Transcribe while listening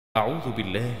أعوذ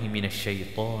بالله من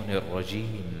الشيطان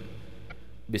الرجيم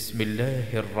بسم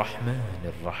الله الرحمن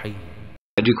الرحيم.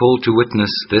 And you call to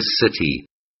witness this city,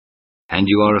 and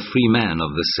you are a free man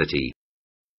of this city,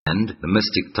 and the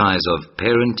mystic ties of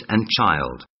parent and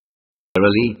child.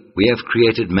 Verily, we have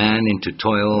created man into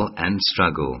toil and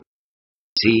struggle.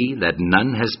 See that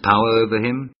none has power over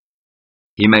him?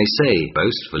 He may say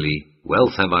boastfully,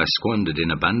 wealth have I squandered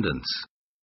in abundance.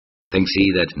 Thinks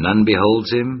he that none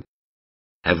beholds him?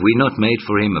 Have we not made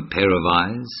for him a pair of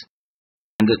eyes,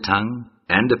 and a tongue,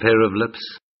 and a pair of lips,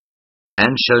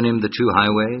 and shown him the two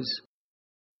highways?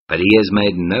 But he has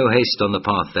made no haste on the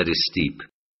path that is steep.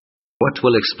 What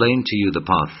will explain to you the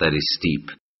path that is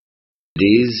steep? It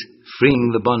is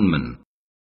freeing the bondman,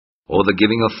 or the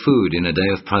giving of food in a day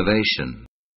of privation,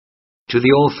 to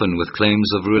the orphan with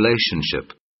claims of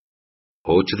relationship,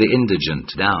 or to the indigent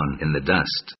down in the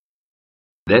dust.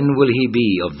 Then will he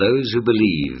be of those who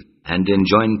believe, and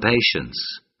enjoin patience,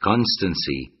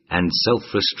 constancy, and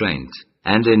self-restraint,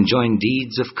 and enjoin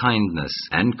deeds of kindness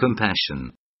and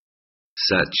compassion.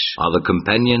 Such are the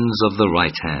companions of the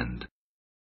right hand.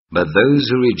 But those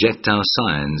who reject our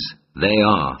signs, they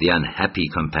are the unhappy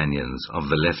companions of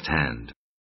the left hand.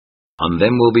 On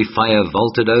them will be fire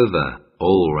vaulted over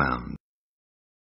all round.